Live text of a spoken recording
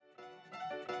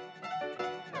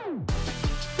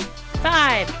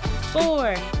5,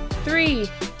 4, 3,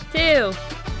 2,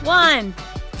 1.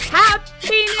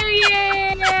 Happy New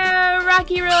Year,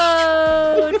 Rocky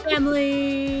Road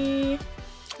family.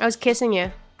 I was kissing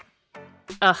you.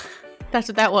 Ugh, That's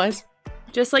what that was.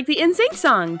 just like the NSYNC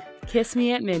song, Kiss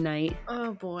Me at Midnight.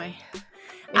 Oh, boy.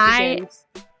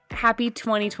 Happy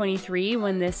 2023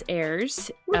 when this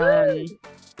airs.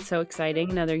 So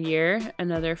exciting. Another year,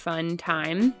 another fun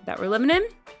time that we're living in.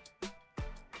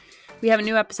 We have a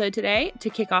new episode today to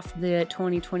kick off the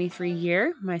 2023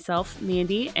 year. Myself,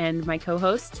 Mandy, and my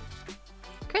co-host,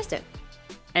 Kristin.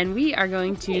 And we are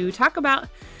going to talk about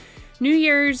New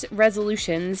Year's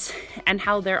resolutions and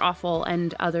how they're awful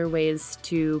and other ways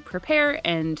to prepare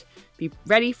and be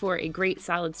ready for a great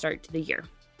solid start to the year.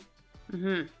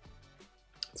 Mm-hmm.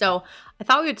 So I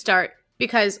thought we would start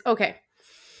because,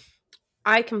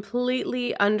 I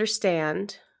completely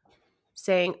understand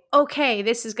saying, okay,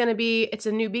 this is going to be, it's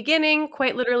a new beginning,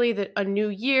 quite literally a new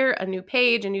year, a new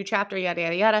page, a new chapter, yada,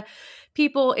 yada, yada.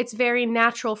 People, it's very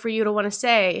natural for you to want to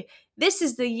say, this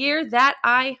is the year that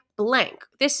I blank.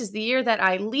 This is the year that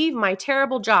I leave my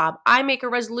terrible job. I make a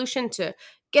resolution to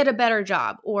get a better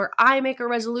job, or I make a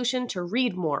resolution to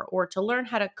read more, or to learn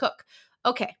how to cook.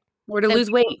 Okay. Or to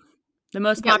lose weight. The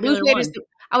most popular one.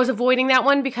 I was avoiding that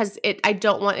one because I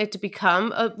don't want it to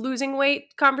become a losing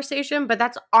weight conversation, but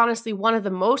that's honestly one of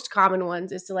the most common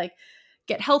ones is to like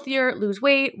get healthier, lose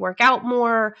weight, work out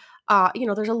more.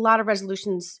 There's a lot of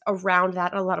resolutions around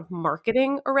that, a lot of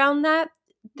marketing around that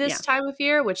this time of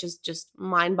year, which is just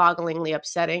mind-bogglingly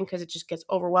upsetting because it just gets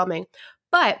overwhelming.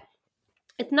 But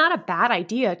it's not a bad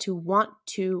idea to want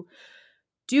to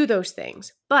do those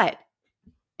things.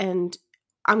 And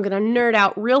I'm going to nerd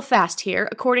out real fast here.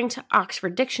 According to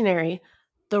Oxford Dictionary,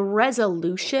 the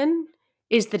resolution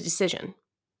is the decision.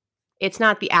 It's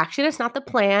not the action. It's not the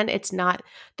plan. It's not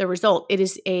the result. It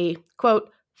is a,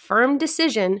 quote, firm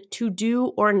decision to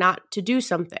do or not to do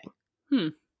something.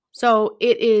 So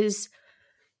it is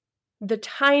the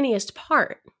tiniest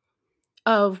part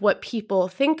of what people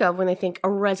think of when they think a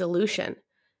resolution.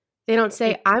 They don't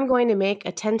say, I'm going to make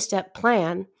a 10-step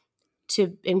plan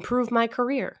to improve my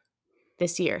career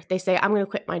this year. They say, I'm going to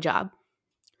quit my job.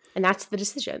 And that's the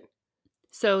decision.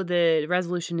 So the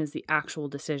resolution is the actual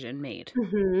decision made.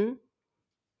 Mm-hmm.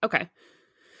 Okay.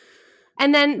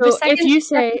 And then so the second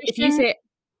if you say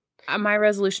my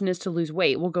resolution is to lose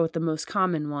weight, we'll go with the most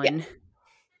common one. Yeah.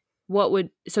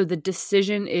 So the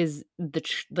decision is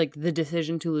the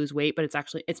decision to lose weight, but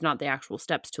it's not the actual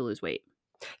steps to lose weight.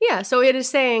 Yeah. So it is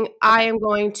saying I am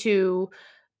going to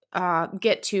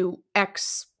get to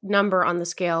X number on the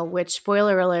scale, which,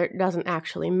 spoiler alert, doesn't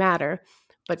actually matter.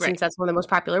 But since that's one of the most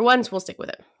popular ones, we'll stick with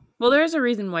it. Well, there's a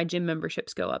reason why gym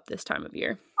memberships go up this time of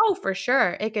year. Oh, for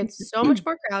sure. It gets so much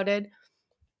more crowded.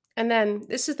 And then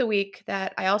this is the week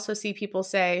that I also see people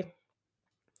say,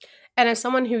 and as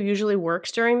someone who usually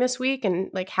works during this week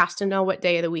and like has to know what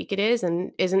day of the week it is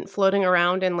and isn't floating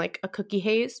around in like a cookie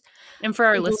haze. And for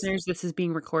our listeners, this is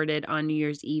being recorded on New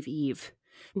Year's Eve,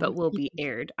 but will be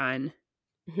aired on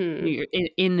New Year,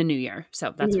 in the new year.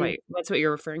 So that's that's what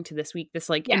you're referring to this week, this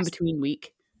in between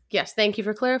week. Yes, thank you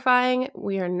for clarifying.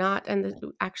 We are not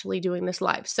actually doing this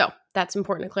live. So that's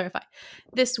important to clarify.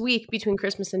 This week between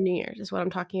Christmas and New Year's is what I'm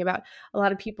talking about. A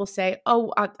lot of people say,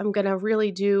 oh, I'm going to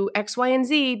really do X, Y, and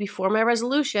Z before my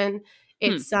resolution.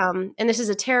 It's and this is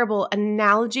a terrible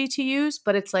analogy to use,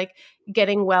 but it's like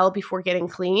getting well before getting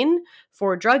clean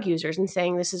for drug users and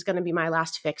saying this is going to be my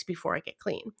last fix before I get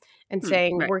clean and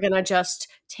saying we're going to just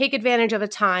take advantage of a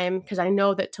time because I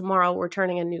know that tomorrow we're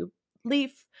turning a new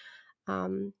leaf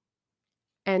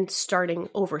and starting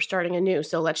anew.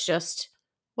 So let's just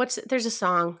there's a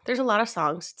song. There's a lot of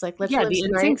songs. It's like let's live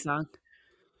the NSYNC song.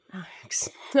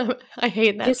 I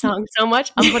hate that song so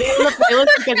much. I'm putting it on the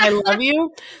playlist because I love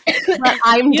you, but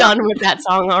I'm done with that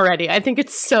song already. I think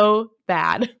it's so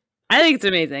bad. I think it's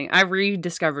amazing. I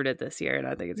rediscovered it this year, and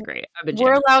I think it's great.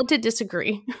 We're allowed to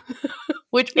disagree,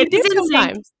 which we do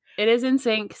sometimes. It is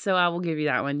NSYNC, so I will give you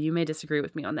that one. You may disagree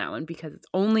with me on that one because it's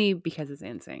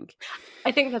NSYNC.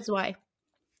 I think that's why.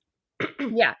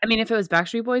 Yeah, I mean, if it was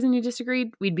Backstreet Boys and you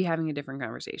disagreed, we'd be having a different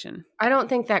conversation. I don't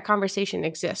think that conversation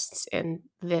exists in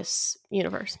this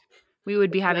universe. We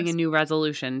would be having a new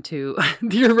resolution to –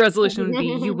 your resolution would be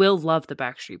you will love the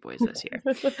Backstreet Boys this year.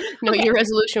 No, your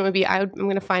resolution would be I'm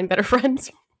going to find better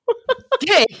friends.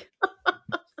 Okay.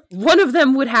 One of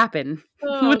them would happen,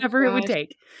 whatever it would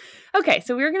take. Okay,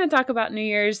 so we're going to talk about New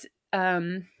Year's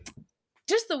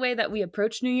just the way that we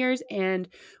approach New Year's. And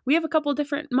we have a couple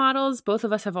different models. Both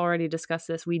of us have already discussed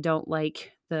this. We don't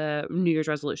like the New Year's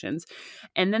resolutions.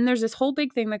 And then there's this whole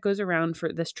big thing that goes around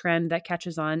for this trend that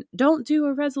catches on. Don't do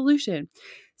a resolution.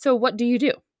 So what do you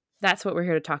do? That's what we're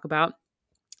here to talk about.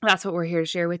 That's what we're here to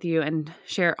share with you and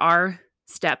share our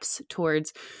steps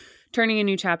towards turning a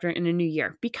new chapter in a new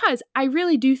year. Because I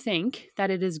really do think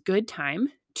that it is good time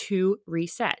to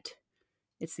reset.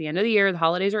 It's the end of the year. The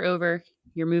holidays are over.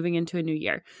 You're moving into a new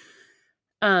year.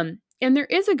 And there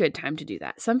is a good time to do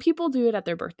that. Some people do it at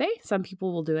their birthday. Some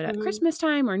people will do it at Christmas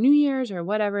time or New Year's or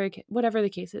whatever the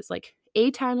case is. Like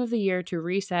a time of the year to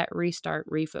reset, restart,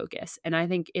 refocus. And I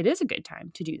think it is a good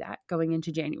time to do that going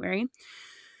into January,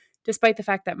 despite the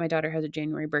fact that my daughter has a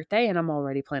January birthday and I'm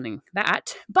already planning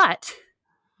that. But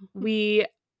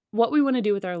what we want to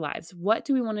do with our lives, what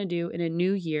do we want to do in a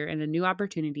new year and a new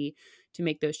opportunity to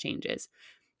make those changes?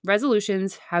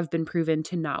 Resolutions have been proven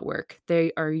to not work.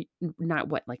 They are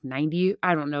not like 90,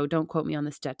 I don't know, don't quote me on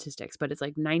the statistics, but it's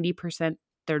like 90%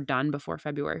 they're done before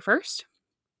February 1st.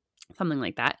 Something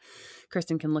like that.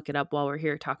 Kristin can look it up while we're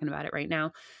here talking about it right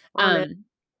now.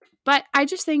 But I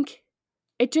just think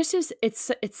it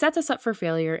sets us up for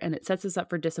failure and it sets us up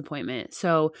for disappointment.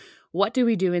 So what do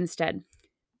we do instead?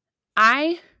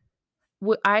 I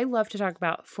love to talk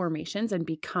about formations and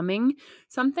becoming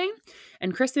something.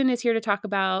 And Kristin is here to talk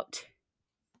about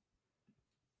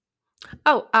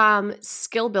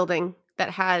skill building that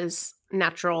has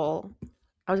natural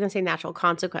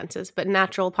consequences, but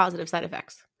natural positive side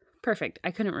effects. Perfect. I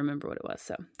couldn't remember what it was,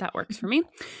 so that works for me.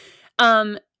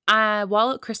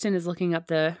 While Kristin is looking up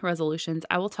the resolutions,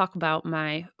 I will talk about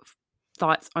my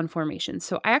thoughts on formations.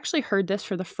 So I actually heard this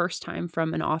for the first time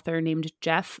from an author named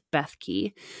Jeff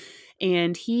Bethke.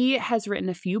 And he has written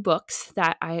a few books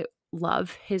that I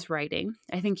love his writing.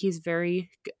 I think he's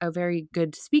a very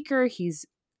good speaker. He's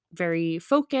very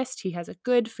focused. He has a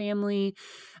good family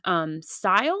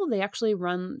style. They actually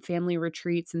run family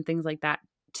retreats and things like that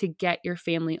to get your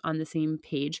family on the same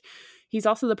page. He's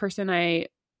also the person I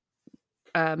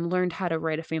learned how to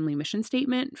write a family mission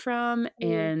statement from.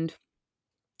 And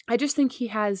I just think he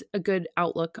has a good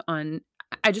outlook on,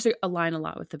 I just align a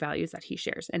lot with the values that he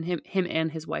shares, and him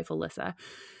and his wife, Alyssa.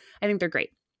 I think they're great.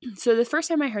 So the first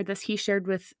time I heard this, he shared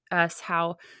with us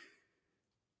how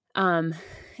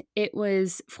it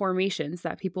was formations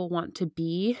that people want to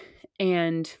be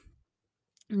and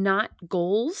not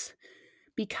goals.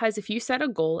 Because if you set a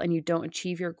goal and you don't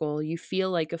achieve your goal, you feel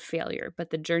like a failure. But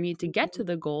the journey to get to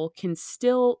the goal can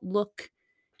still look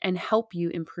and help you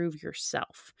improve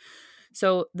yourself.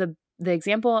 So the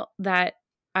example that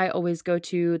I always go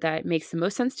to that makes the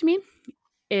most sense to me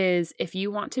is if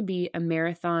you want to be a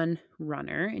marathon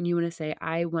runner and you want to say,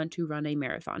 I want to run a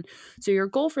marathon. So your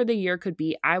goal for the year could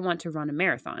be, I want to run a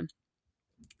marathon.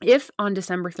 If on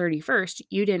December 31st,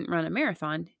 you didn't run a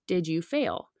marathon, did you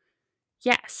fail?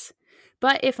 Yes.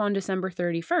 But if on December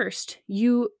 31st,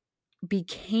 you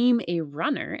became a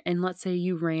runner, and let's say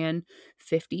you ran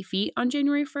 50 feet on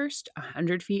January 1st,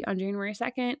 100 feet on January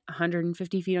 2nd,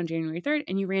 150 feet on January 3rd,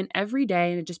 and you ran every day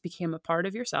and it just became a part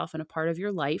of yourself and a part of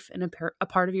your life and a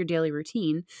part of your daily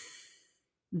routine,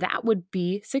 that would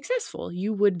be successful.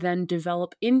 You would then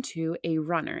develop into a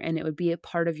runner and it would be a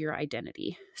part of your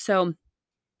identity. So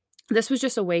this was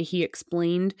just a way he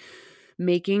explained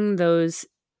making those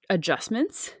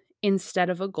adjustments instead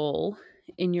of a goal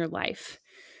in your life.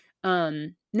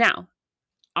 Now,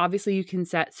 obviously you can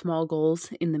set small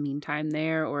goals in the meantime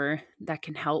there, or that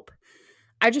can help.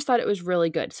 I just thought it was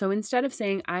really good. So instead of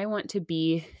saying, I want to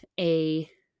be I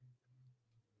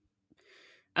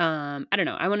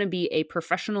want to be a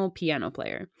professional piano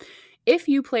player. If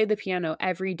you play the piano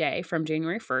every day from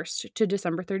January 1st to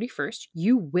December 31st,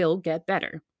 you will get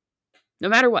better. No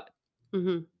matter what,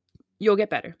 you'll get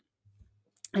better.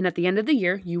 And at the end of the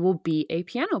year, you will be a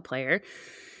piano player.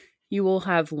 You will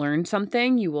have learned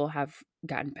something. You will have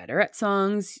gotten better at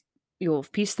songs. You will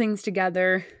have pieced things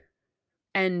together.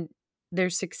 And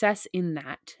there's success in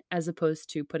that, as opposed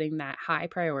to putting that high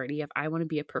priority of, I want to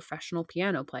be a professional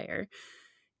piano player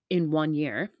in 1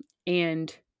 year,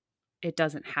 and it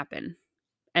doesn't happen.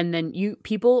 And then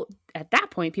at that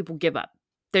point, people give up.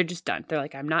 They're just done. They're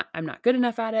like, I'm not good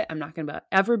enough at it. I'm not going to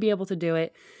ever be able to do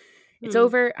it. It's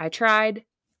over. I tried.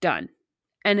 Done.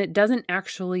 And it doesn't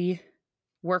actually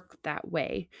work that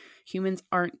way. Humans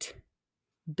aren't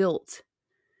built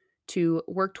to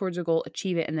work towards a goal,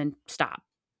 achieve it, and then stop.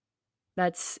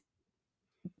 That's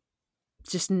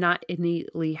just not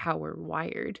innately how we're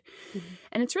wired.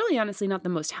 And it's really honestly not the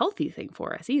most healthy thing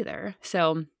for us either.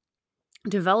 So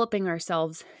developing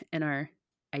ourselves and our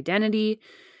identity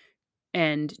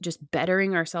and just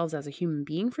bettering ourselves as a human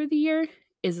being for the year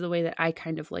is the way that I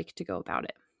kind of like to go about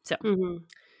it. So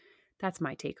that's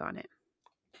my take on it.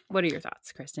 What are your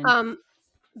thoughts, Kristin?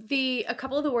 A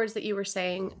couple of the words that you were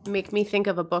saying make me think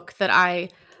of a book that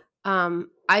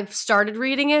I've started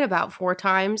reading it about 4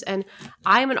 times, and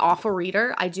I am an awful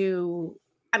reader. I'm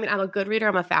a good reader.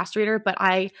 I'm a fast reader, but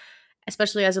I,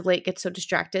 especially as of late, get so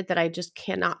distracted that I just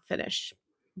cannot finish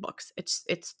books.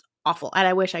 It's awful. And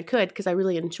I wish I could because I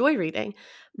really enjoy reading,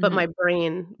 but my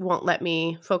brain won't let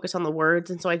me focus on the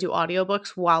words. And so I do audiobooks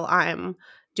while I'm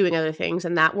doing other things.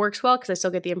 And that works well because I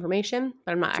still get the information,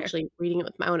 but I'm not actually reading it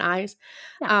with my own eyes.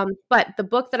 Yeah. But the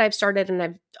book that I've started and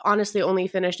I've honestly only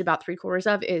finished about 3/4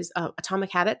 of is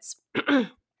Atomic Habits.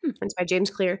 It's by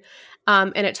James Clear.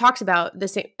 And it talks about the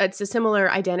same, it's a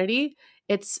similar identity.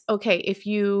 It's okay if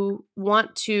you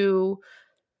want to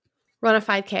run a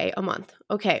 5K a month.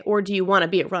 Okay. Or do you want to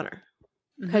be a runner?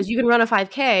 Because you can run a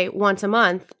 5K once a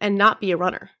month and not be a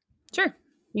runner. Sure.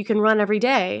 You can run every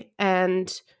day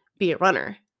and be a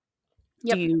runner.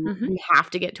 Yep. Do you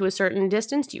have to get to a certain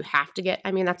distance? Do you have to get,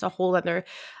 that's a whole other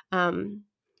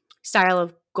style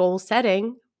of goal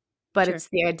setting, but it's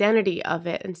the identity of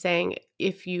it and saying,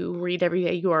 if you read every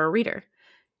day, you are a reader.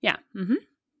 Yeah.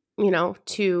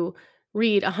 To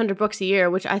read 100 books a year,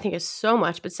 which I think is so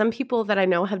much, but some people that I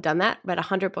know have done that, read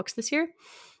 100 books this year.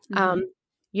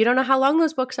 You don't know how long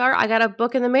those books are. I got a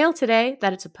book in the mail today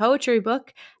that it's a poetry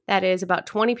book that is about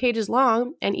 20 pages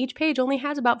long, and each page only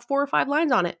has about 4 or 5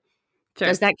 lines on it. Sure.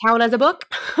 Does that count as a book?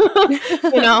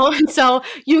 So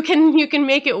you can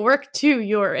make it work to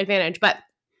your advantage,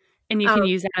 and you can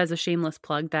use that as a shameless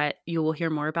plug that you will hear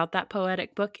more about that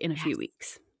poetic book in a few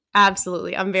weeks.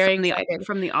 Absolutely. I'm very excited.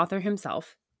 From the author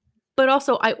himself. But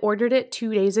also, I ordered it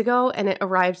 2 days ago and it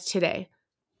arrived today.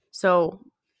 So,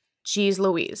 geez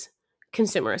Louise,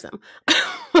 consumerism.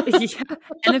 Yeah.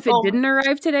 And if it didn't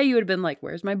arrive today, you would have been like,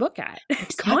 where's my book at?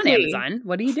 Exactly. Come on, Amazon.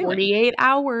 What are you doing? 48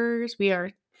 hours. We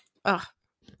are,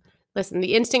 listen,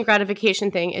 the instant gratification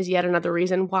thing is yet another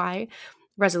reason why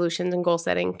resolutions and goal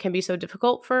setting can be so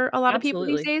difficult for a lot of people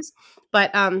these days.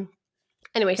 But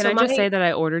anyway, can I just say that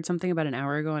I ordered something about an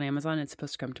hour ago on Amazon? It's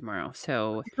supposed to come tomorrow.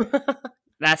 So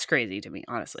that's crazy to me,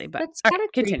 honestly. But it's kind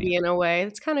of creepy in a way.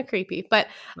 It's kind of creepy. But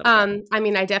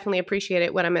I definitely appreciate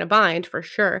it when I'm in a bind for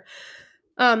sure.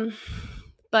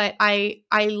 But I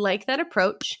like that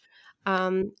approach.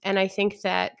 And I think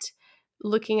that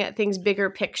looking at things bigger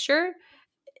picture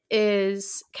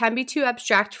can be too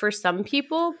abstract for some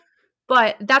people.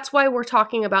 But that's why we're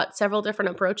talking about several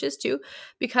different approaches too,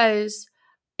 because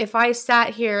if I sat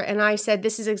here and I said,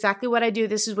 this is exactly what I do,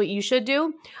 this is what you should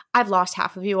do, I've lost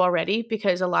half of you already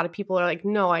because a lot of people are like,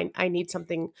 no, I need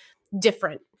something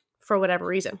different for whatever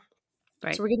reason.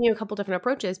 Right. So we're giving you a couple different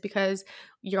approaches because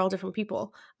you're all different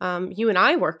people. You and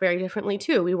I work very differently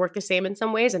too. We work the same in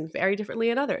some ways and very differently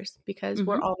in others because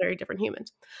we're all very different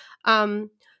humans.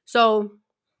 So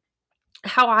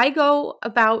how I go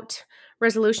about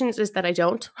resolutions is that I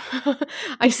don't.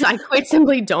 I quite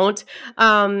simply don't.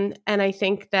 And I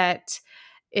think that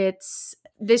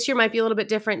this year might be a little bit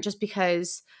different just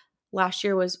because last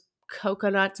year was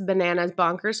coconuts, bananas,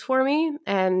 bonkers for me.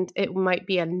 And it might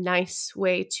be a nice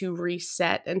way to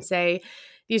reset and say,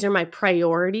 these are my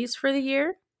priorities for the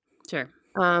year. Sure.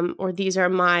 Or these are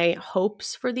my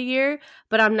hopes for the year.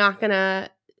 But I'm not going to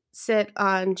sit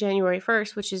on January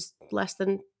 1st, which is less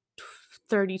than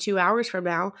 32 hours from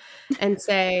now, and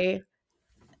say,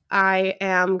 I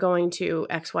am going to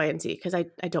X, Y, and Z because I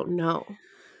don't know.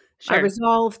 Sure. I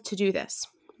resolved to do this.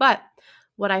 But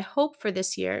what I hope for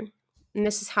this year, and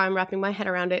this is how I'm wrapping my head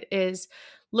around it, is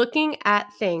looking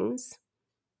at things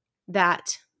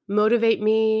that motivate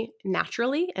me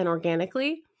naturally and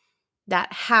organically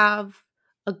that have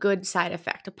a good side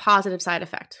effect, a positive side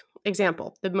effect.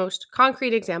 Example, the most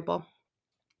concrete example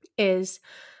is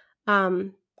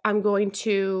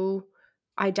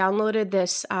I downloaded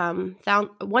this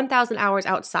 1,000 Hours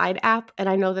Outside app, and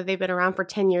I know that they've been around for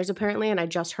 10 years apparently, and I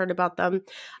just heard about them.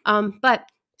 But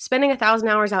spending 1,000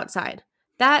 hours outside,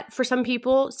 that for some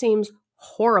people seems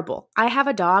horrible. I have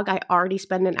a dog. I already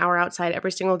spend an hour outside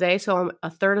every single day, so I'm a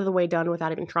third of the way done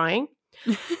without even trying.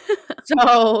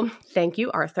 So thank you,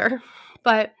 Arthur.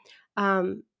 But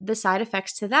the side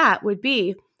effects to that would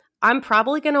be I'm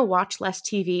probably going to watch less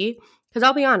TV. Because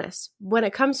I'll be honest, when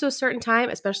it comes to a certain time,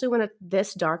 especially when it's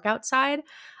this dark outside,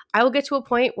 I will get to a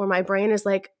point where my brain is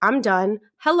like, I'm done.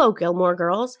 Hello, Gilmore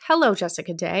Girls. Hello,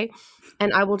 Jessica Day.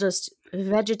 And I will just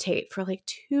vegetate for like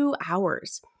 2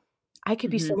 hours. I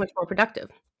could be so much more productive.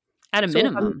 At a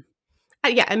minimum.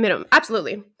 Yeah, at minimum.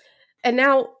 Absolutely. And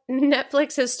now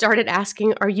Netflix has started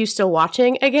asking, are you still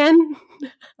watching again?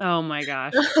 Oh my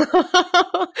gosh.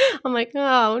 I'm like,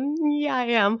 oh, yeah, I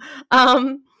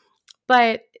am.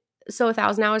 But so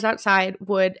 1,000 hours outside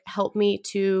would help me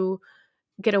to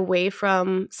get away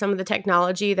from some of the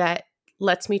technology that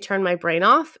lets me turn my brain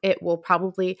off. It will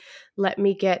probably let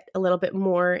me get a little bit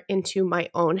more into my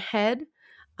own head.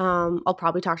 I'll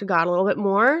probably talk to God a little bit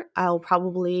more. I'll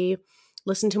probably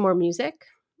listen to more music.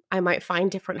 I might find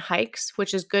different hikes,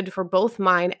 which is good for both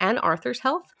mine and Arthur's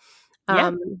health.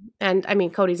 Yeah. And I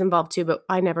mean, Cody's involved too, but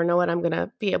I never know when I'm going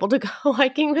to be able to go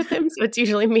hiking with him. So it's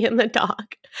usually me and the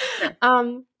dog.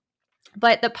 Sure.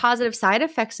 But the positive side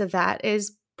effects of that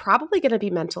is probably going to be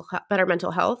better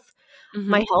mental health.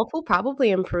 My health will probably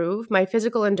improve. My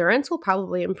physical endurance will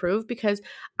probably improve because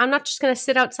I'm not just going to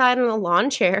sit outside in a lawn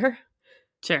chair.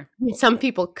 Sure. I mean, some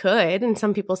people could, and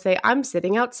some people say, I'm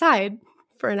sitting outside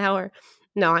for an hour.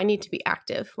 No, I need to be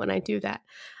active when I do that.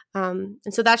 And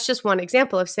so that's just one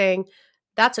example of saying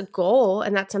that's a goal,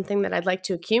 and that's something that I'd like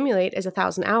to accumulate is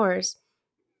 1,000 hours.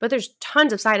 But there's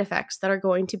tons of side effects that are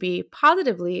going to be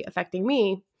positively affecting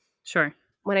me Sure.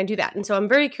 when I do that. And so I'm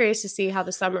very curious to see how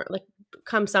the summer, like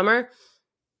come summer,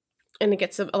 and it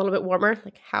gets a little bit warmer,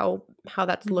 like how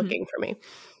that's looking for me.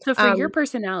 So for your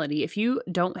personality, if you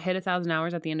don't hit 1,000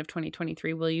 hours at the end of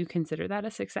 2023, will you consider that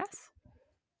a success?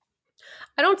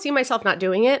 I don't see myself not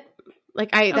doing it.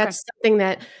 Like that's something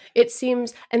that it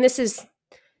seems, and this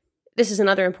is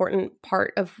another important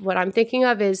part of what I'm thinking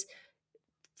of is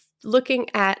looking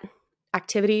at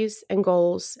activities and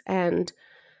goals and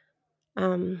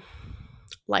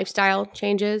lifestyle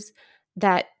changes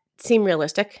that seem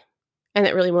realistic and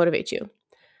that really motivate you.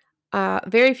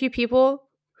 Very few people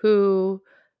who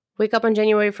wake up on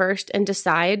January 1st and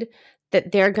decide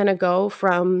that they're going to go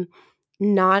from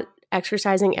not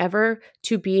exercising ever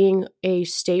to being a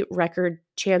state record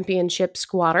championship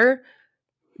squatter.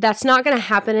 That's not going to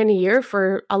happen in a year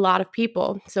for a lot of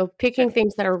people. So picking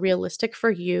things that are realistic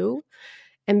for you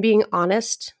and being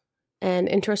honest and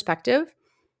introspective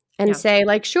and say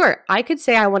like, sure, I could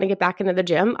say I want to get back into the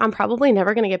gym. I'm probably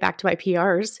never going to get back to my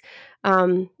PRs,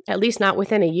 at least not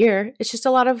within a year. It's just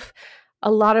a lot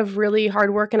of really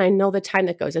hard work, and I know the time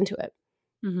that goes into it.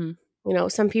 You know,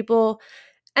 some people,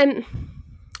 and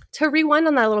to rewind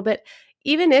on that a little bit,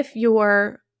 even if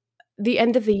the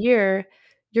end of the year,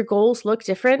 your goals look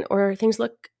different or things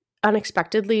look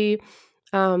unexpectedly,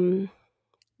 the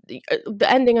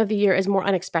ending of the year is more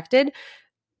unexpected.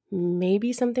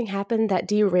 Maybe something happened that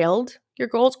derailed your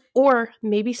goals, or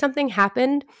maybe something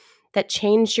happened that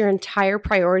changed your entire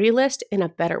priority list in a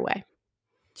better way.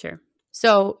 Sure.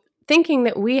 So thinking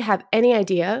that we have any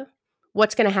idea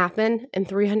what's going to happen in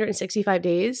 365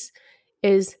 days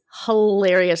is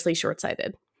hilariously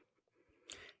short-sighted.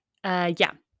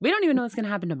 Yeah. We don't even know what's going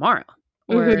to happen tomorrow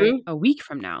or a week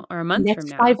from now or a month from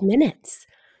now. Next 5 minutes.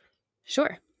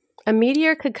 Sure. A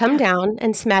meteor could come down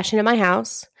and smash into my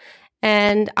house,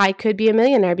 and I could be a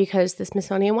millionaire because the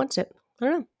Smithsonian wants it. I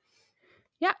don't know.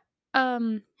 Yeah.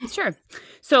 Sure.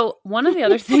 So one of the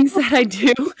other things that I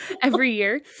do every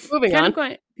year, kind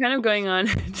of going on.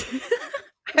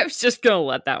 I was just gonna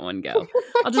let that one go.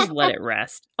 I'll just let it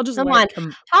rest. I'll just let it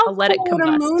combust. How cool would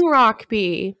a moon rock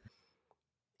be?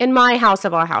 In my house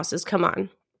of all houses, come on.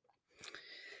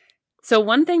 So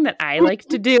one thing that I like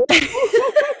to do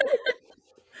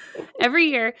every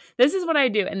year, this is what I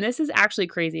do, and this is actually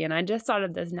crazy, and I just thought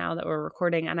of this now that we're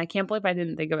recording, and I can't believe I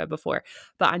didn't think of it before.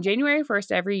 But on January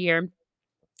 1st every year,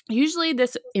 usually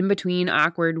this in-between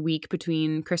awkward week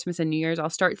between Christmas and New Year's, I'll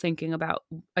start thinking about,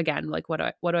 again, like what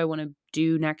do I want to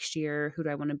do next year? Who do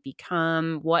I want to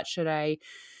become? What should I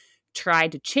try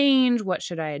to change? What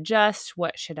should I adjust?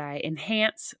 What should I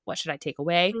enhance? What should I take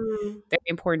away? Very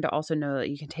important to also know that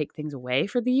you can take things away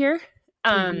for the year.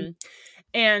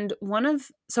 And one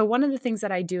of the things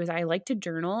that I do is I like to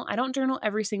journal. I don't journal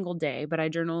every single day, but I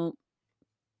journal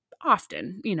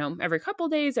often, every couple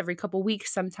days, every couple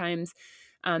weeks sometimes.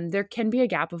 There can be a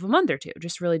gap of a month or two. It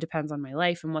just really depends on my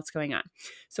life and what's going on.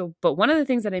 So, but one of the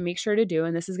things that I make sure to do,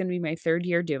 and this is going to be my 3rd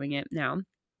year doing it now,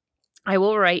 I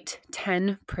will write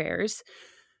 10 prayers.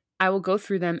 I will go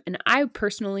through them, and I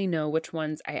personally know which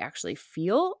ones I actually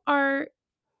feel are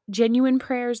genuine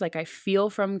prayers. Like I feel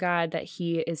from God that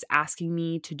He is asking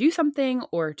me to do something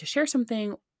or to share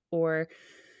something, or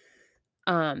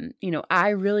I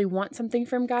really want something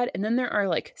from God. And then there are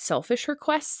like selfish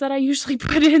requests that I usually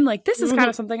put in, like this is kind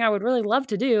of something I would really love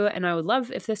to do, and I would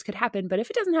love if this could happen, but if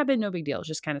it doesn't happen, no big deal. It's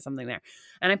just kind of something there.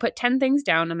 And I put 10 things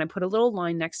down, and I put a little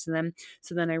line next to them.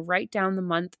 So then I write down the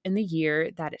month and the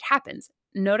year that it happens.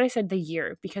 Note I said the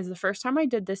year, because the first time I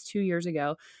did this 2 years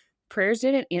ago, prayers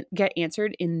didn't get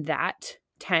answered in that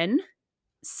 10,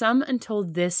 some until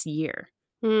this year.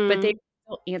 But they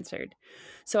all answered.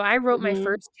 So I wrote my Mhm.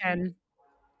 first 10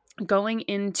 going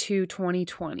into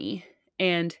 2020,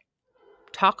 and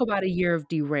talk about a year of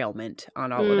derailment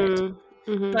on all of it. Mm.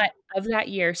 Mhm. But of that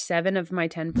year, 7 of my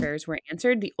 10 prayers were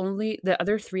answered. The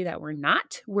other 3 that were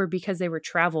not were because they were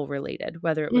travel related,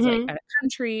 whether it was like Mhm. at a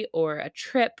country or a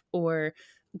trip or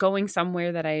going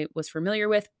somewhere that I was familiar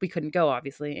with. We couldn't go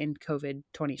obviously in COVID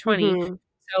 2020. Mhm.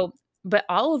 So, but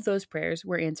all of those prayers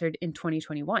were answered in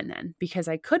 2021 then because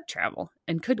I could travel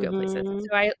and could go places. Mhm.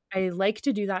 So I like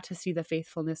to do that to see the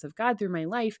faithfulness of God through my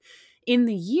life in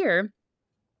the year.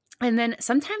 And then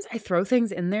sometimes I throw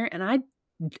things in there and I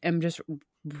am just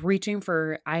reaching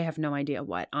for I have no idea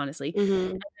what, honestly.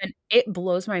 Mhm. And it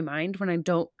blows my mind when I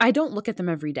don't look at them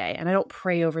every day and I don't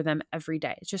pray over them every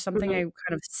day. It's just something I Mhm.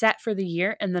 kind of set for the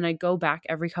year and then I go back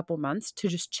every couple months to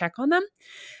just check on them.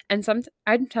 And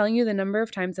I'm telling you the number of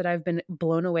times that I've been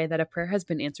blown away that a prayer has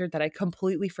been answered that I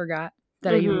completely forgot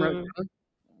that I even wrote Mhm. down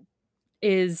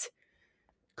is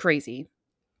crazy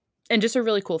and just a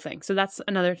really cool thing. So that's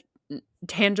another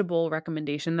tangible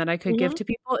recommendation that I could give Mhm. to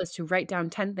people is to write down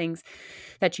 10 things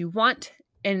that you want.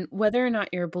 And whether or not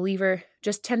you're a believer,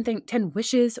 just 10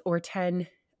 wishes or 10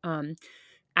 um,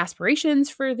 aspirations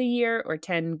for the year or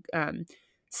 10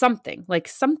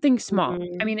 something small. I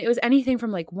Mhm. mean, it was anything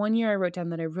from like one year I wrote down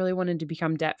that I really wanted to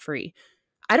become debt free.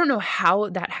 I don't know how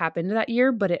that happened that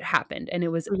year, but it happened and it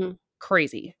was Mhm.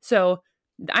 crazy. So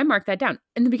I marked that down.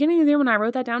 In the beginning of the year when I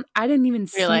wrote that down, I didn't even You're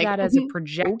see like, that as a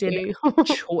projected okay.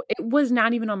 it was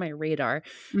not even on my radar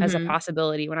as a Mhm.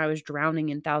 possibility when I was drowning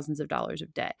in thousands of dollars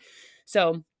of debt.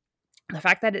 So the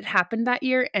fact that it happened that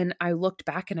year and I looked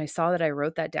back and I saw that I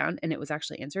wrote that down and it was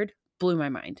actually answered blew my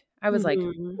mind. I was like,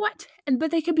 Mhm. what?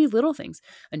 But they could be little things,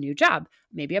 a new job,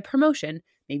 maybe a promotion,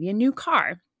 maybe a new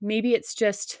car. Maybe it's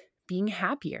just being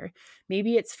happier.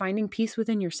 Maybe it's finding peace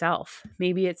within yourself.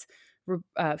 Maybe it's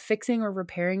fixing or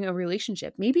repairing a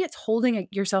relationship. Maybe it's holding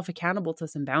yourself accountable to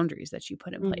some boundaries that you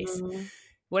put in place. Mhm.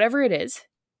 Whatever it is,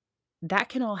 that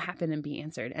can all happen and be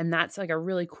answered. And that's like a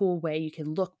really cool way you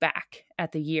can look back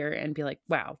at the year and be like,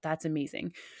 wow, that's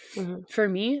amazing. Mhm. For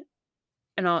me,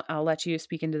 and I'll let you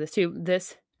speak into this too,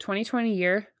 this 2020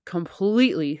 year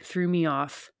completely threw me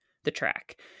off the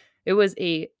track. It was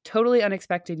a totally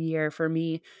unexpected year for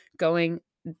me going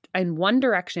in one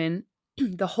direction.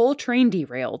 The whole train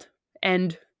derailed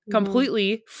and Mhm.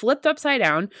 completely flipped upside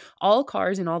down. All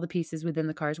cars and all the pieces within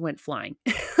the cars went flying.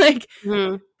 Like,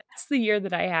 Mhm. that's the year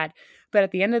that I had. But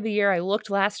at the end of the year, I looked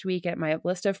last week at my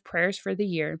list of prayers for the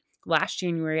year. Last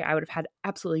January, I would have had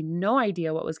absolutely no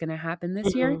idea what was going to happen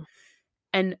this year. Mhm.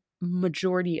 And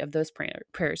majority of those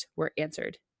prayers were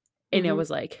answered. And it Mhm. was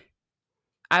like,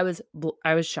 I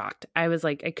was shocked. I was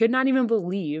like, I could not even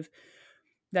believe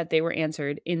that they were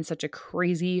answered in such a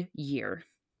crazy year.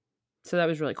 So that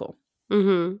was really cool.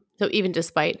 Mhm. So even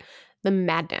despite the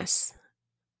madness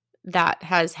that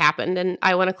has happened, and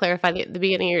I want to clarify the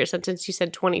beginning of your sentence, you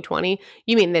said 2020.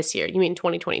 You mean this year. You mean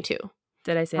 2022.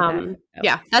 Did I say that? Oh,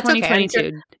 Yeah, that's okay.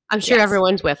 2022. I'm sure Yes.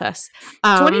 everyone's with us.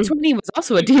 Um, 2020 was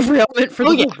also a derailment for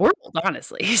oh the yeah, whole world,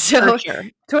 honestly. for So sure.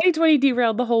 2020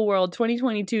 derailed the whole world.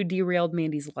 2022 derailed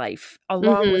Mandy's life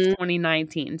along with Mhm.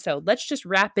 2019. So let's just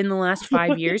wrap in the last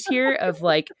 5 years here of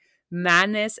like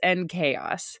madness and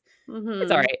chaos.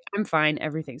 It's all Mhm. right. I'm fine.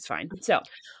 Everything's fine. So,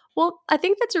 Well, I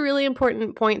think that's a really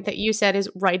important point that you said is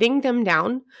writing them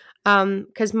down.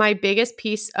 Because my biggest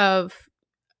piece of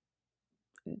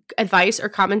advice or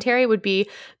commentary would be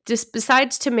just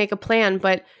besides to make a plan,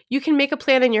 but you can make a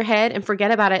plan in your head and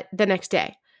forget about it the next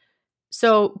day.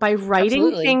 So by writing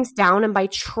absolutely. things down and by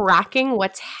tracking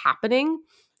what's happening,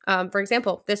 for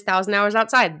example, this 1,000 hours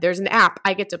outside, there's an app.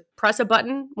 I get to press a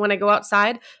button when I go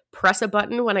outside, press a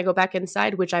button when I go back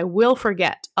inside, which I will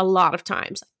forget a lot of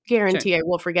times. Sure. Guarantee I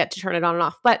will forget to turn it on and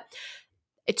off, but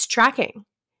it's tracking.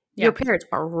 Your Yeah. prayers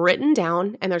are written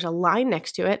down and there's a line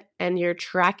next to it and you're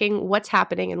tracking what's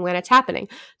happening and when it's happening.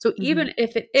 So Mm-hmm. even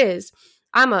if it is,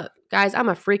 I'm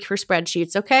a freak for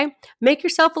spreadsheets, okay? Make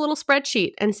yourself a little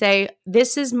spreadsheet and say,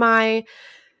 this is my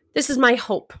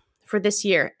hope for this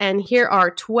year. And here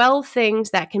are 12 things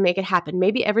that can make it happen.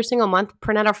 Maybe every single month,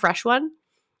 print out a fresh one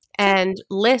Sure. and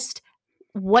list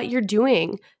what you're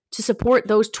doing to support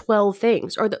those 12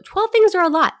 things. Or the 12 things are a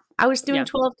lot. I was doing Yeah.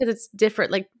 12 because it's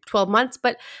different, like 12 months,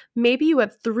 but maybe you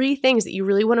have 3 things that you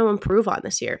really want to improve on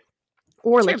this year.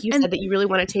 Or Sure. like you And said, that you really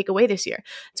want to take away this year.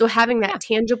 So having yeah. that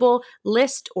tangible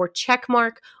list or check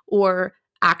mark or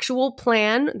actual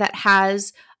plan that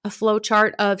has a flow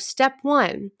chart of step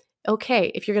 1.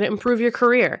 Okay, if you're going to improve your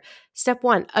career, step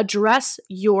 1, address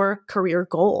your career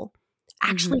goal. Mm-hmm.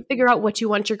 Actually figure out what you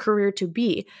want your career to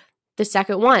be. The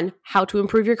second one, how to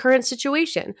improve your current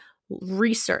situation.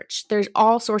 research. There's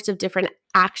all sorts of different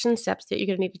action steps that you're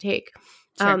going to need to take.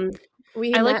 Sure.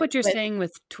 I like what you're with, saying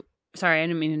with sorry, I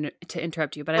didn't mean to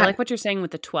interrupt you, but I like what you're saying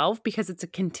with the 12 because it's a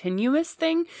continuous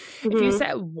thing. Mhm. If you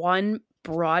set one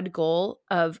broad goal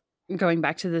of going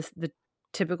back to the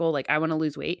typical, like, I want to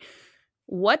lose weight,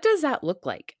 what does that look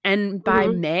like? And by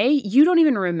May, you don't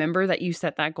even remember that you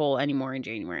set that goal anymore in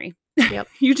January. Yep.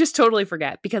 You just totally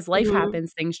forget because life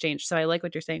happens, things change. So I like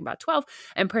what you're saying about 12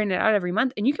 and printing it out every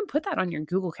month. And you can put that on your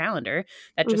Google Calendar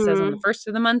that just says on the first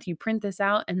of the month, you print this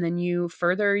out and then you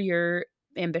further your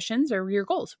ambitions or your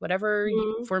goals, whatever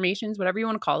formations, whatever you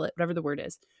want to call it, whatever the word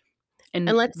is. And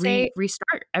let's say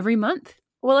restart every month.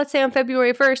 Well, let's say on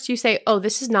February 1st, you say, oh,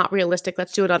 this is not realistic.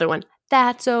 Let's do another one.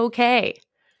 That's okay.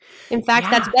 In fact,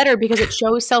 that's better because it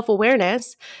shows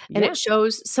self-awareness and it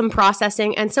shows some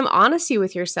processing and some honesty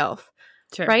with yourself,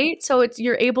 right? So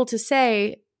you're able to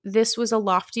say, this was a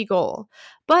lofty goal.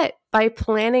 But by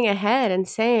planning ahead and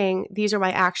saying, these are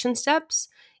my action steps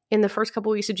in the first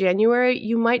couple of weeks of January,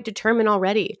 you might determine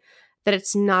already that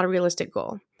it's not a realistic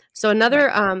goal. So another,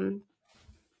 and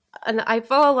I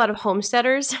follow a lot of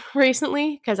homesteaders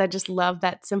recently because I just love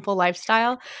that simple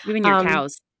lifestyle. You and your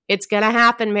cows. It's going to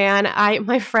happen, man.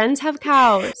 My friends have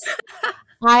cows.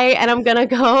 I'm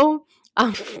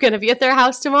going to be at their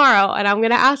house tomorrow and I'm going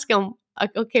to ask them,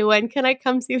 okay, when can I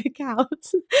come see the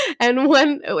cows? And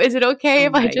when is it okay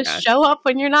if I just show up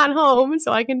when you're not home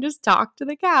so I can just talk to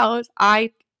the cows?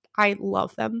 I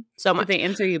love them so much. Did they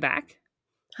answer you back?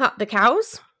 The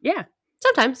cows? Yeah.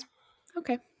 Sometimes.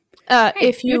 Okay. Hey,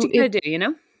 if you gotta do, you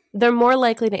know? They're more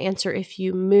likely to answer if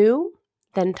you moo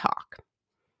than talk.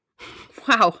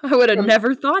 Wow. I would have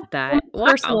never thought that.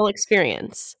 Personal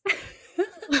experience.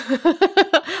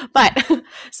 But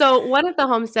so one of the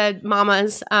homestead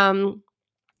mamas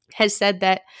has said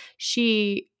that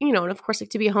she, and of course, like,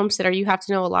 to be a homesteader, you have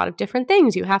to know a lot of different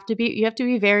things. You have to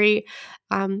be very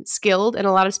skilled in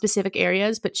a lot of specific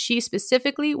areas. But she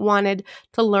specifically wanted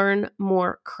to learn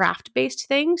more craft-based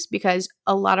things because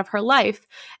a lot of her life,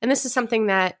 and this is something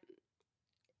that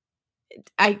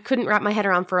I couldn't wrap my head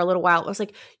around for a little while. It was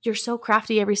like, you're so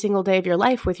crafty every single day of your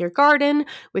life with your garden,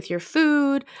 with your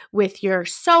food, with your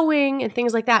sewing and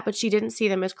things like that. But she didn't see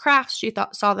them as crafts. She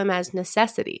saw them as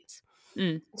necessities.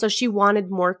 So she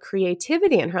wanted more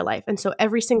creativity in her life. And so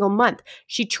every single month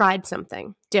she tried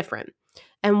something different.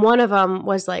 And one of them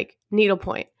was like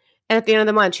needlepoint. And at the end of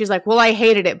the month, she's like, well, I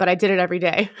hated it, but I did it every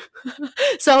day.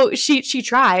 So she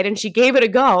tried and she gave it a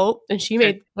go and she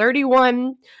made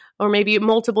 31 or maybe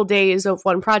multiple days of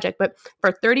one project. But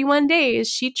for 31 days,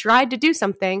 she tried to do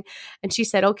something and she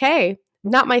said, okay,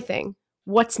 not my thing.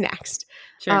 What's next?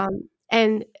 Sure.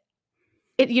 And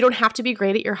you don't have to be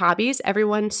great at your hobbies.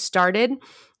 Everyone started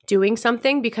doing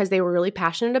something because they were really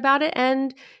passionate about it.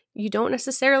 And you don't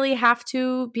necessarily have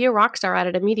to be a rock star at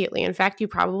it immediately. In fact, you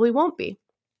probably won't be.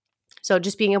 So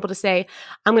just being able to say,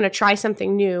 I'm going to try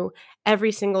something new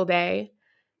every single day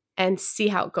and see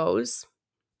how it goes.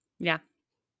 Yeah.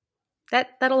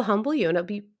 That'll humble you and it'll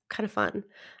be kind of fun.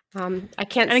 I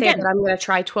can't say that I'm going to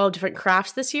try 12 different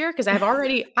crafts this year because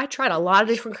I tried a lot of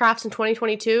different crafts in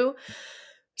 2022.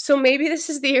 So maybe this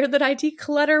is the year that I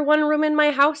declutter one room in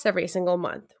my house every single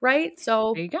month, right?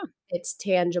 So there you go. It's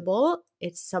tangible.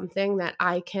 It's something that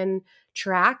I can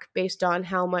track based on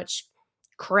how much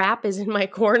crap is in my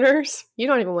corners. You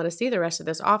don't even want to see the rest of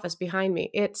this office behind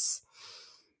me. It's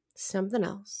something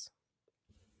else.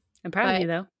 I'm proud of you,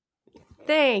 though.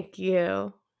 Thank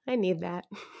you. I need that.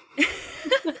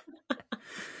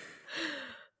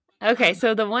 Okay,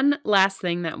 so the one last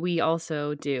thing that we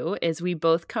also do is we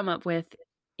both come up with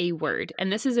a word.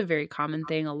 And this is a very common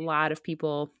thing. A lot of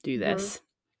people do this.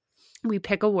 We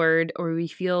pick a word or we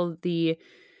feel the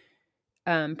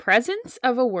presence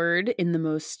of a word in the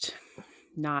most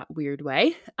not weird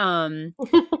way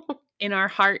in our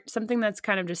heart, something that's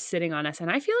kind of just sitting on us.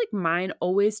 And I feel like mine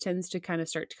always tends to kind of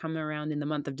start to come around in the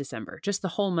month of December. Just the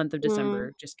whole month of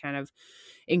December just kind of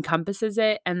encompasses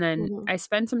it. And then I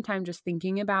spend some time just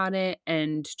thinking about it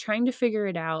and trying to figure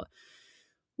it out.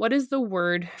 What is the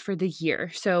word for the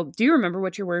year? So do you remember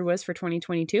what your word was for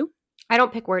 2022? I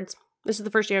don't pick words. This is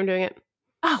the first year I'm doing it.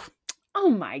 Oh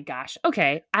my gosh.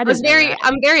 Okay. I'm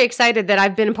very excited that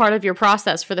I've been part of your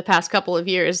process for the past couple of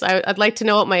years. I'd like to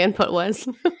know what my input was.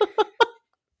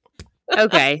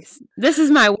 Okay. This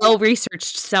is my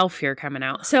well-researched self here coming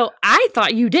out. So I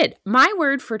thought you did. My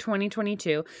word for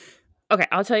 2022. Okay.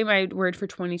 I'll tell you my word for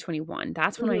 2021.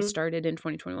 That's when I started in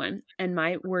 2021. And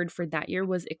my word for that year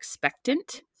was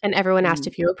expectant. And everyone asked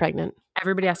if you were pregnant.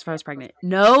 Everybody asked if I was pregnant.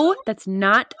 No, that's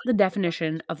not the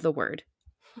definition of the word.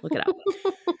 Look it up.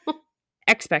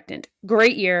 Expectant.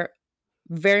 Great year.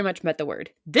 very much met the word.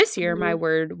 This year, my Mhm.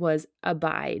 word was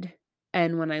abide.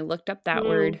 And when I looked up that Mm.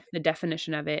 word, the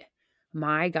definition of it,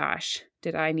 my gosh,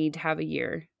 did I need to have a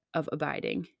year of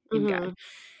abiding in God Mhm.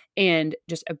 and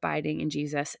just abiding in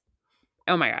Jesus.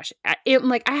 Oh my gosh. I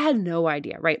had no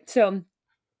idea, right? So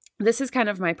this is kind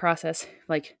of my process.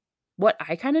 Like what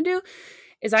I kind of do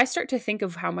is I start to think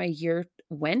of how my year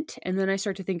went, and then I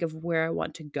start to think of where I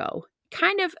want to go.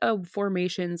 Kind of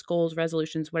formations, goals,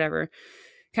 resolutions, whatever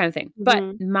kind of thing. But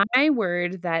Mhm. my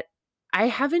word that I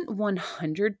haven't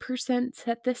 100%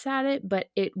 set this at it, but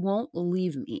it won't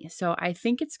leave me. So I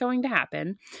think it's going to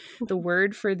happen. The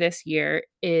word for this year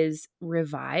is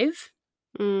revive.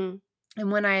 Mm.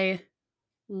 And when I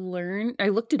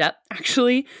looked it up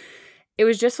actually. It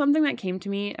was just something that came to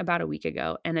me about a week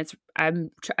ago, and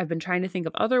I've been trying to think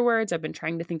of other words. I've been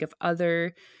trying to think of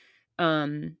other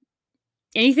um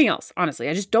anything else, honestly.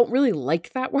 I just don't really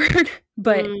like that word,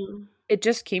 but Mm. it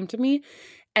just came to me,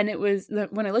 and it was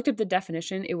when I looked up the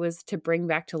definition, it was to bring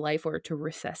back to life or to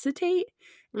resuscitate,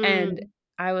 and Mm.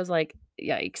 I was like,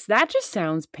 yikes, that just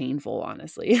sounds painful,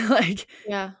 honestly. Like,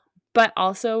 Yeah. but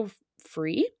also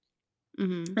free.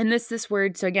 Mhm. And this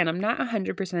word, so again, I'm not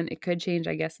 100%, it could change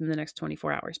I guess in the next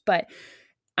 24 hours, but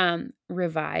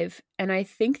revive. And I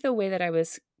think the way that I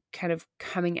was kind of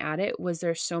coming at it was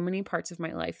there's so many parts of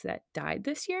my life that died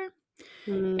this year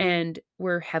Mm. and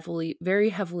were very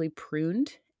heavily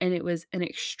pruned. And it was an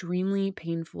extremely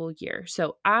painful year.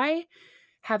 So I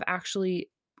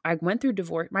went through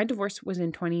divorce. My divorce was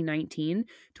in 2019. Mhm.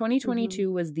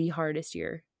 2022 was the hardest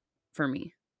year for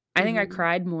me. I think I Mhm.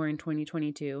 cried more in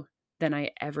 2022 than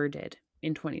I ever did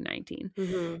in 2019.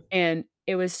 Mhm. And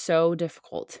it was so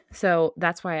difficult. So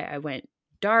that's why I went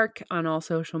dark on all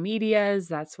social medias.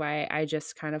 That's why I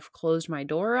just kind of closed my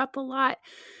door up a lot.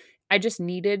 I just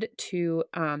needed to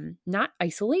not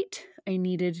isolate. I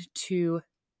needed to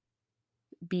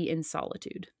be in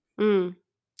solitude. Mm.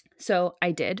 So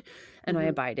I did, and I Mhm.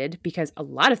 abided because a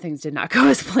lot of things did not go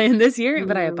as planned this year,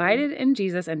 but I Mm. abided in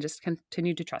Jesus and just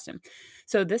continued to trust him.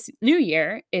 So this new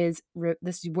year is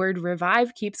this word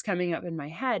revive keeps coming up in my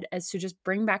head as to just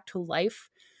bring back to life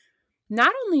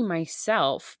not only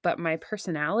myself, but my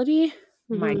personality,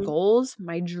 my Mhm. goals,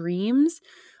 my dreams.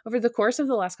 Over the course of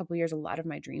the last couple of years, a lot of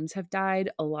my dreams have died,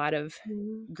 a lot of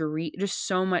Mhm. grief, just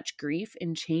so much grief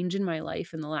and change in my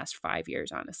life in the last 5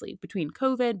 years, honestly, between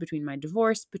COVID, between my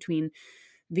divorce, between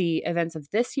the events of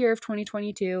this year of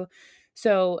 2022.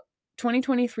 So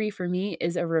 2023 for me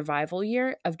is a revival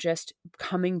year of just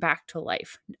coming back to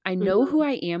life. I know who Mhm.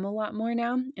 I am a lot more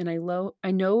now, and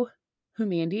I know who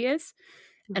Mandy is,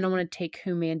 and I Mhm. want to take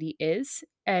who Mandy is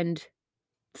and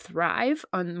thrive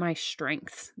on my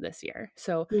strengths this year.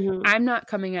 So Mhm. I'm not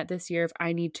coming at this year if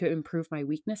I need to improve my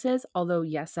weaknesses, although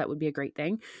yes, that would be a great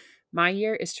thing. My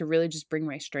year is to really just bring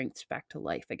my strengths back to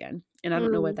life again. And I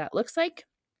don't know what Mm. that looks like,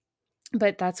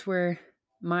 but that's where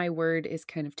my word is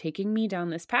kind of taking me down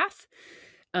this path.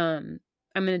 Um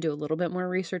I'm going to do a little bit more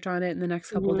research on it in the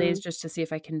next couple of days Mhm. just to see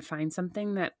if I can find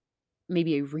something that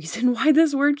maybe a reason why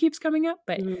this word keeps coming up,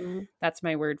 but Mhm. that's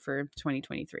my word for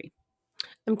 2023.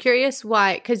 I'm curious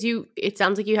why, because it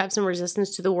sounds like you have some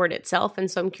resistance to the word itself. And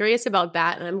so I'm curious about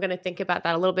that. And I'm going to think about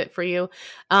that a little bit for you.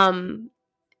 Um,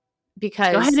 Go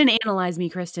ahead because and analyze me,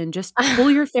 Kristin. Just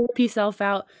pull your therapy self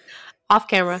out. off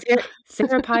camera,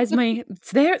 Therapize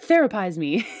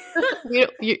me.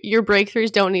 your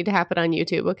breakthroughs don't need to happen on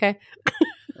YouTube. Okay.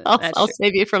 That's I'll true.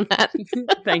 save you from that.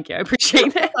 Thank you. I appreciate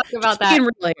We'll that. talk about Just that being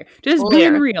real here. Just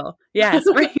being later. real. Yes,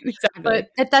 right. But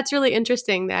Exactly. that's really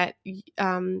interesting that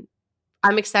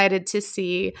I'm excited to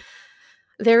see.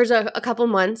 There's a couple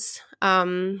months.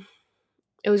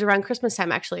 It was around Christmas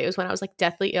time, actually. It was when I was like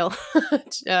deathly ill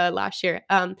last year.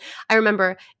 I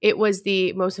remember it was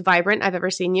the most vibrant I've ever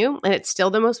seen you, and it's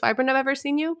still the most vibrant I've ever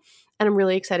seen you. And I'm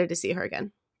really excited to see her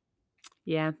again.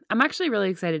 Yeah. I'm actually really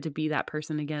excited to be that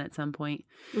person again at some point.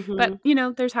 But,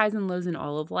 Hmm. there's highs and lows in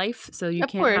all of life. So you Of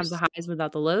can't have the course. highs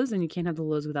without the lows, and you can't have the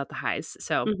lows without the highs.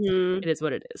 So Hmm. it is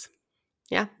what it is.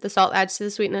 Yeah, the salt adds to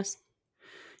the sweetness.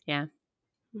 Yeah.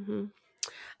 Hmm.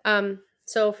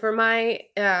 So for my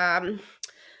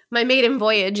maiden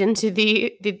voyage into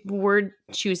the word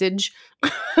choosage,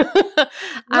 Welcome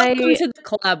I to the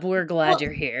club. We're glad well,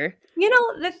 you're here.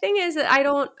 the thing is that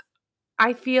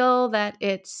I feel that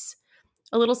it's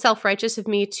a little self-righteous of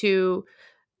me to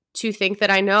think that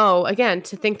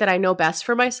to think that I know best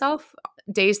for myself,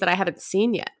 days that I haven't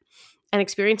seen yet and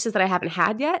experiences that I haven't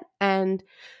had yet. And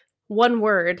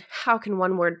how can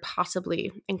one word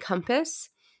possibly encompass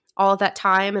all of that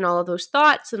time and all of those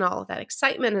thoughts and all of that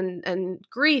excitement and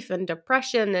grief and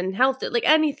depression and health, like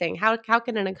anything? How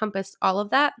can it encompass all of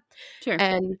that? Sure.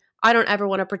 And I don't ever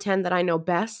want to pretend that I know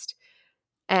best.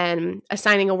 And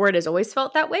assigning a word has always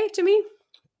felt that way to me.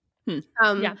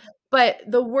 Yeah. But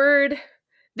the word,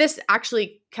 this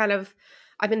actually kind of,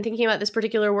 I've been thinking about this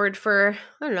particular word for,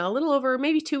 I don't know, a little over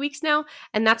maybe 2 weeks now.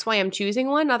 And that's why I'm choosing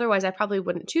one. Otherwise, I probably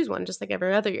wouldn't choose one, just like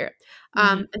every other year.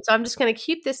 And so I'm just going to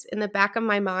keep this in the back of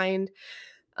my mind.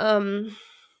 And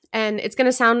it's going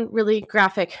to sound really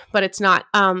graphic, but it's not.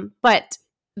 But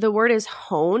the word is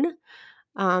hone,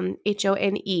 Hone.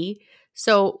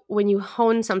 So when you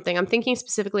hone something, I'm thinking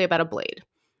specifically about a blade.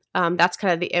 That's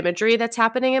kind of the imagery that's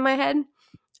happening in my head.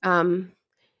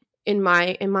 In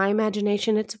my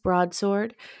imagination, it's a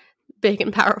broadsword, big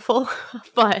and powerful.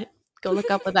 But go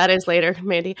look up what that is later,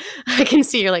 Mandy. I can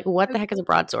see you're like, what the heck is a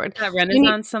broadsword? That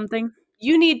Renaissance something?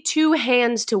 You need 2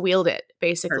 hands to wield it,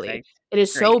 basically. Perfect. It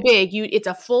is so big. It's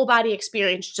a full body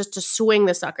experience just to swing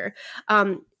the sucker.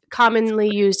 Commonly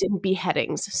used in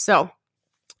beheadings. So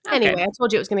anyway, I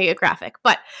told you it was going to get graphic,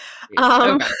 but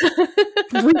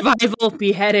revival,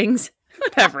 beheadings,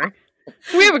 whatever.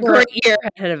 We have a great year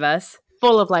ahead of us.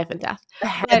 Full of life and death.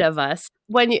 Ahead of us.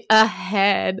 When you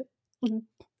ahead,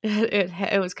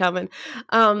 it was coming.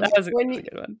 That was a good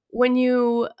one. When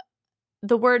you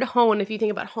the word hone, if you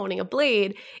think about honing a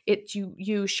blade,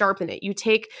 you sharpen it. You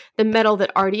take the metal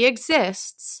that already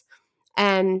exists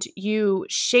and you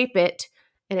shape it,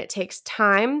 and it takes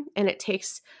time, and it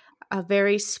takes a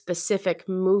very specific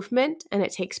movement, and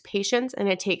it takes patience, and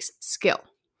it takes skill.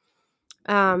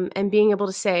 And being able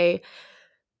to say,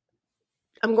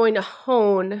 I'm going to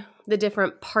hone the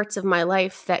different parts of my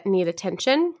life that need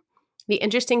attention. The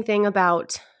interesting thing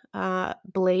about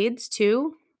blades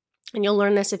too, and you'll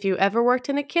learn this if you ever worked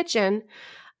in a kitchen,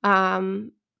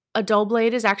 a dull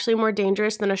blade is actually more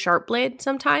dangerous than a sharp blade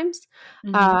sometimes.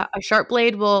 A sharp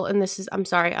blade will, and this is, I'm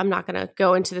sorry, I'm not going to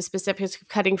go into the specifics of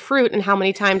cutting fruit and how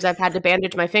many times I've had to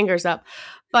bandage my fingers up,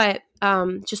 but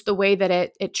just the way that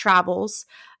it travels,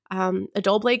 a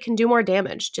dull blade can do more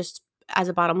damage, just as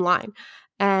a bottom line.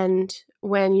 And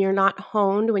when you're not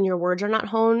honed, when your words are not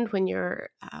honed, when your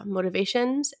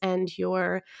motivations and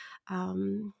your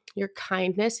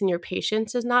kindness and your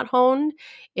patience is not honed,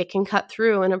 it can cut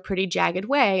through in a pretty jagged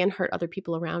way and hurt other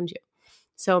people around you.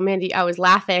 So, Mandy, I was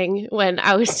laughing when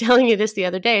I was telling you this the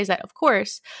other day, is that, of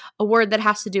course, a word that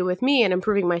has to do with me and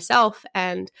improving myself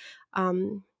and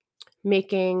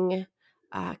making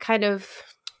kind of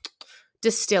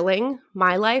distilling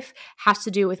my life has to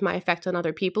do with my effect on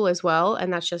other people as well.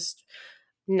 And that's just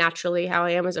naturally how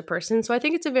I am as a person. So I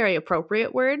think it's a very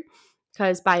appropriate word,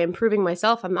 because by improving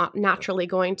myself, I'm not naturally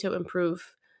going to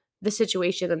improve the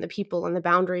situation and the people and the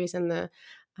boundaries and the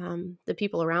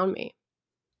people around me.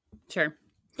 Sure.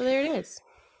 So there it is.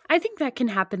 I think that can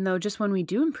happen, though, just when we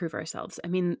do improve ourselves. I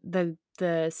mean, the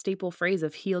staple phrase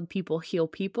of healed people heal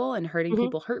people and hurting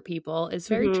people hurt people is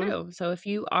very true. So if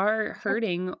you are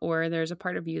hurting, or there's a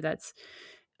part of you that's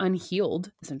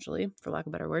unhealed, essentially, for lack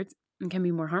of better words, it can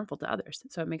be more harmful to others.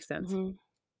 So it makes sense.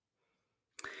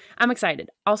 I'm excited.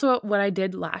 Also, what I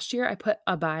did last year, I put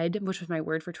abide, which was my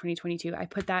word for 2022. I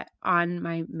put that on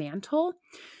my mantle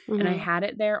and I had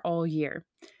it there all year.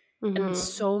 And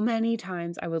so many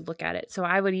times I would look at it. So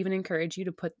I would even encourage you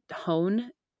to put hone,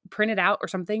 print it out or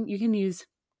something. You can use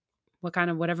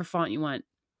whatever font you want,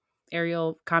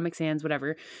 Arial, Comic Sans,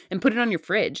 whatever, and put it on your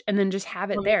fridge and then just have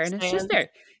it there. And it's just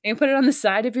there. And you put it on the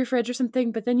side of your fridge or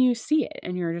something, but then you see it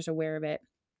and you're just aware of it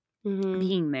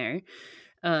being there.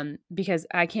 Because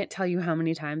I can't tell you how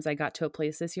many times I got to a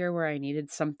place this year where I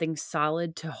needed something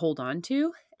solid to hold on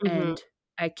to. And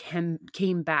I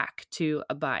came back to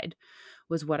abide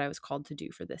was what I was called to do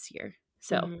for this year.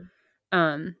 So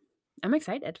I'm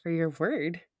excited for your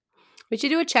word. We should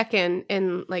do a check-in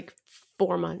in like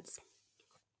 4 months.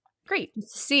 Great. To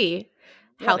see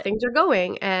how things are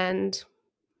going, and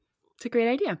it's a great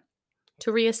idea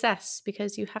to reassess,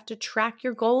 because you have to track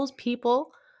your goals,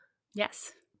 people.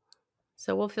 Yes.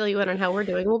 So we'll fill you in on how we're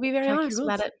doing. We'll be very honest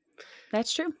about it.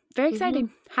 That's true. Very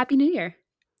exciting. Happy New Year.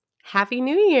 Happy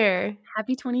New Year.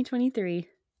 Happy 2023.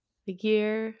 The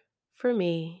year for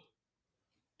me.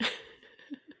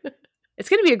 It's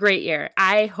going to be a great year.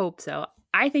 I hope so.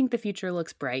 I think the future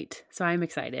looks bright, so I'm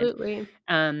excited. Absolutely.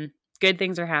 Good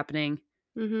things are happening.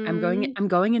 I'm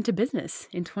going into business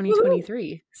in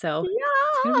 2023. So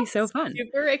it's going to be so fun.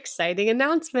 Super exciting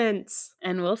announcements.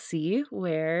 And we'll see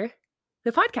where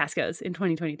the podcast goes in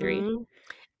 2023.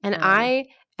 And I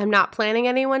am not planning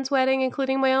anyone's wedding,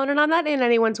 including my own, and I'm not in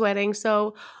anyone's wedding.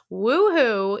 So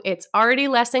woohoo, it's already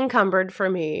less encumbered for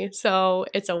me. So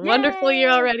it's a wonderful year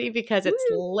already, because it's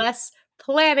less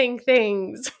planning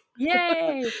things.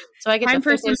 Yay. So I get time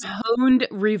for some honed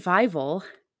revival.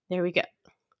 There we go.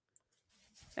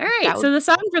 All right. So the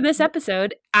song for this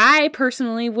episode, I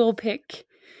personally will pick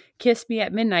Kiss Me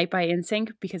at Midnight by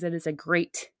NSYNC because it is a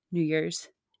great New Year's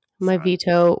My song.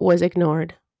 veto was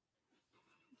ignored.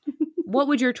 What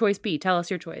would your choice be? Tell us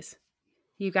your choice.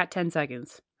 You've got 10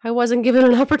 seconds. I wasn't given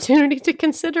an opportunity to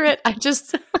consider it. I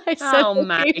said, oh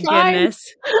my okay,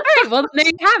 goodness. All right, well, there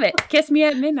you have it. Kiss Me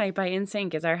at Midnight by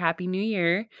NSYNC is our Happy New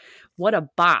Year. What a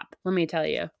bop, let me tell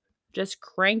you. Just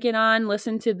crank it on.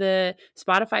 Listen to the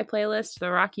Spotify playlist,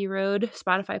 the Rocky Road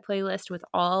Spotify playlist with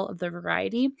all of the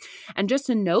variety. And just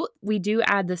a note, we do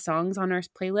add the songs on our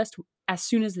playlist as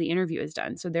soon as the interview is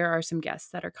done. So there are some guests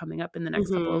that are coming up in the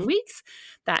next couple of weeks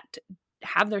that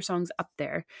have their songs up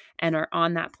there and are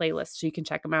on that playlist, so you can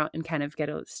check them out and kind of get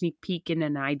a sneak peek and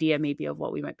an idea maybe of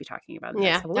what we might be talking about.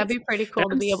 Yeah, that'd be pretty cool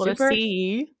to be able to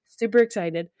see. Super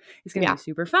excited. It's going to be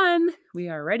super fun. We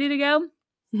are ready to go.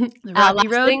 The Rocky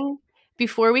Road. Thing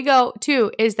before we go,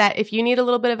 too, is that if you need a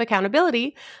little bit of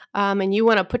accountability and you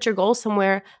want to put your goals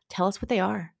somewhere, tell us what they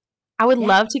are. I would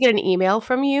love to get an email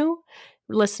from you,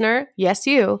 listener, yes,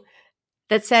 you,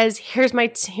 that says, here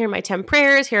are my 10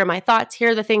 prayers, here are my thoughts,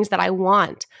 here are the things that I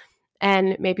want.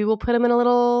 And maybe we'll put them in a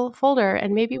little folder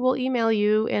and maybe we'll email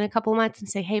you in a couple of months and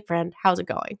say, hey, friend, how's it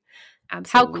going?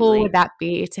 Absolutely. How cool would that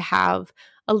be to have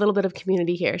a little bit of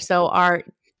community here? So our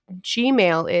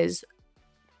Gmail is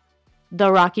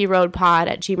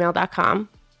therockyroadpod@gmail.com.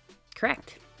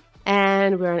 Correct.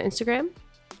 And we're on Instagram.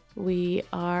 We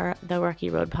are The Rocky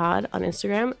Road Pod on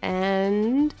Instagram.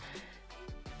 And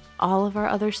all of our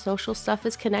other social stuff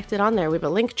is connected on there. We have a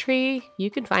link tree. You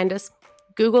can find us.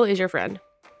 Google is your friend.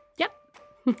 Yep.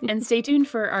 And stay tuned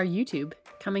for our YouTube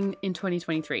coming in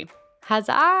 2023.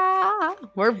 Huzzah!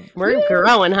 We're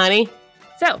growing, honey.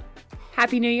 So,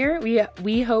 Happy New Year.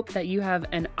 We hope that you have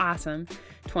an awesome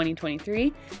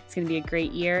 2023. It's going to be a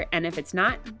great year. And if it's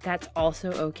not, that's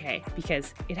also okay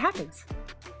because it happens.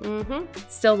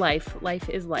 Still life. Life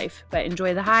is life. But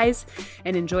enjoy the highs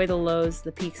and enjoy the lows,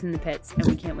 the peaks and the pits. And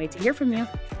we can't wait to hear from you.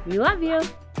 We love you.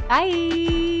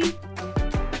 Bye.